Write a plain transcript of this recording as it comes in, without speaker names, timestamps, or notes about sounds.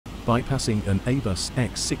bypassing an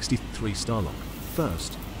X60 3-star lock.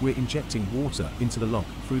 First, we're injecting water into the lock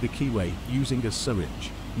through the keyway using a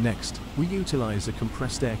syringe. Next, we utilize a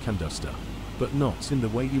compressed air canduster, but not in the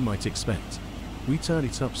way you might expect. We turn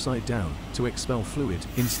it upside down to expel fluid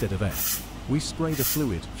instead of air. We spray the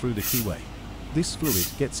fluid through the keyway. This fluid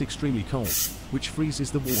gets extremely cold, which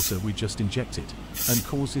freezes the water we just injected and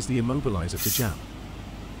causes the immobilizer to jam.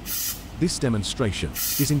 This demonstration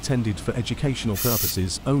is intended for educational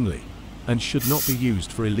purposes only and should not be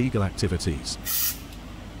used for illegal activities.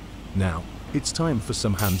 Now, it's time for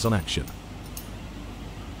some hands-on action.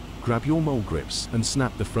 Grab your mole grips and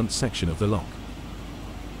snap the front section of the lock.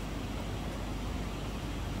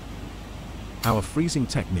 Our freezing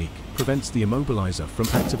technique prevents the immobilizer from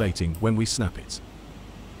activating when we snap it.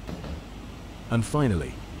 And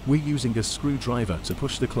finally, we're using a screwdriver to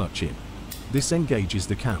push the clutch in. This engages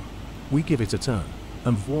the cam. We give it a turn,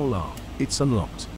 and voila, it's unlocked.